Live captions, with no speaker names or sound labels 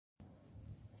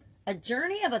A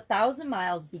journey of 1,000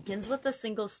 miles begins with a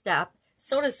single step.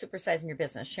 So does Supersizing Your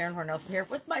Business. Sharon Horne-Ellstrom here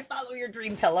with my Follow Your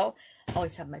Dream pillow. I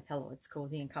always have my pillow. It's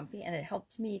cozy and comfy, and it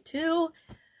helps me to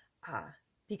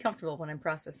be comfortable when I'm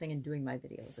processing and doing my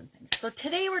videos and things. So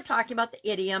today we're talking about the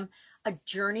idiom, a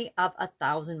journey of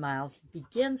 1,000 miles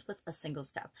begins with a single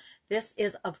step. This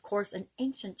is, of course, an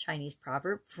ancient Chinese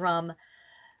proverb from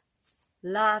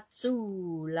Lao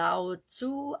Tzu.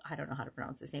 I don't know how to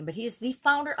pronounce his name, but he is the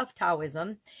founder of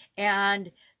Taoism.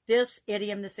 And this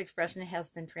idiom, this expression has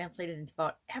been translated into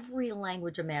about every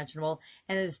language imaginable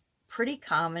and is pretty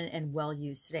common and well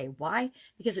used today. Why?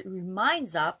 Because it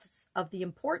reminds us of the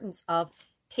importance of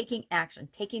taking action,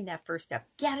 taking that first step,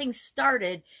 getting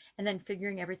started, and then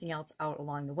figuring everything else out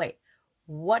along the way.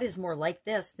 What is more like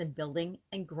this than building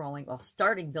and growing, well,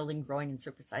 starting, building, growing, and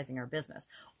supersizing our business,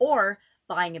 or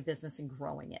buying a business and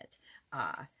growing it?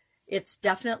 It's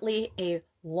definitely a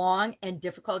long and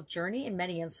difficult journey in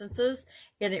many instances,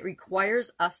 and it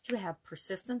requires us to have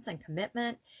persistence and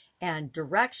commitment and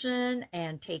direction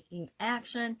and taking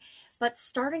action, but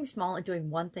starting small and doing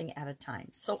one thing at a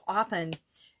time. So often,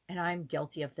 and I'm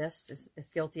guilty of this, as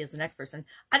guilty as the next person,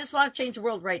 I just want to change the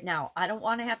world right now. I don't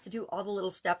want to have to do all the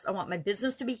little steps. I want my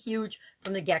business to be huge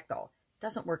from the get-go. It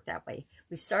doesn't work that way.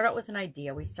 We start out with an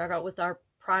idea. We start out with our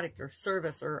product or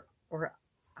service or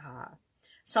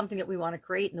something that we want to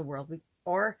create in the world.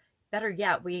 Or better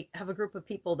yet, we have a group of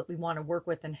people that we want to work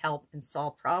with and help and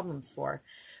solve problems for.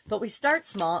 But we start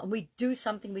small and we do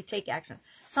something, we take action.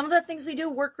 Some of the things we do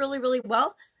work really, really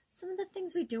well. Some of the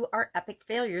things we do are epic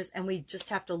failures, and we just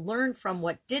have to learn from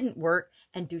what didn't work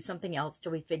and do something else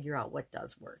till we figure out what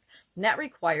does work. And that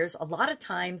requires a lot of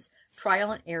times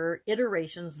trial and error,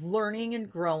 iterations, learning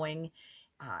and growing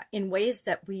in ways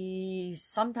that we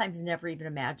sometimes never even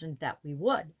imagined that we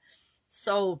would.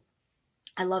 So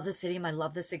I love this idiom. I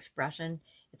love this expression.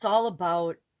 It's all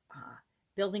about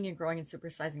building and growing and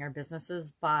supersizing our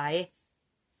businesses by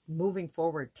moving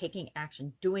forward, taking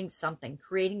action, doing something,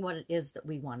 creating what it is that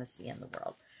we want to see in the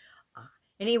world.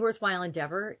 Any worthwhile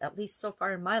endeavor, at least so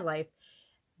far in my life,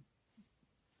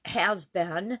 has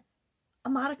been a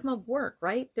modicum of work,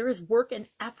 right? There is work and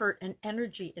effort and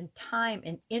energy and time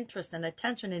and interest and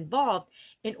attention involved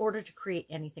in order to create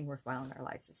anything worthwhile in our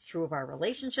lives. It's true of our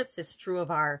relationships. It's true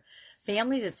of our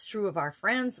families. It's true of our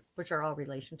friends, which are all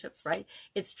relationships, right?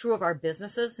 It's true of our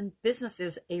businesses, and business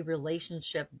is a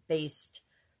relationship-based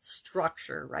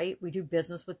structure, right? We do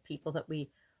business with people that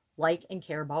we like and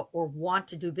care about or want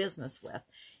to do business with.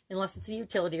 Unless it's a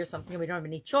utility or something and we don't have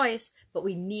any choice, but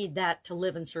we need that to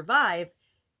live and survive,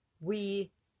 we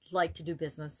like to do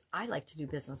business. I like to do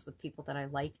business with people that I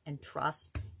like and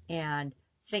trust and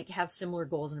think have similar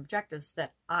goals and objectives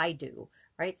that I do,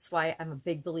 right? That's why I'm a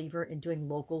big believer in doing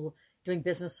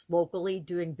business locally,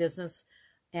 doing business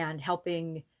and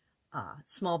helping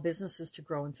small businesses to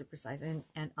grow and supersize,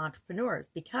 and entrepreneurs,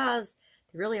 because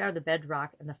they really are the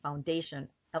bedrock and the foundation,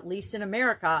 at least in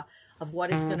America, of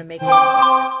what is going to make it.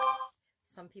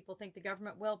 Some people think the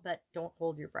government will, but don't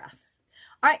hold your breath.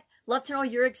 All right, love to know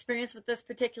your experience with this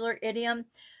particular idiom.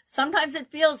 Sometimes it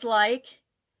feels like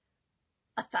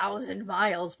 1,000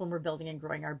 miles when we're building and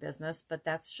growing our business, but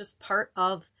that's just part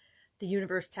of the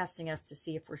universe testing us to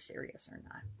see if we're serious or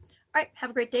not. All right, have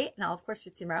a great day, and I'll, of course,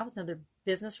 see you tomorrow with another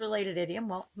business-related idiom.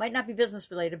 Well, it might not be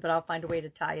business-related, but I'll find a way to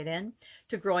tie it in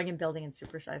to growing and building and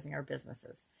supersizing our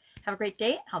businesses. Have a great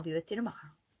day, and I'll be with you tomorrow.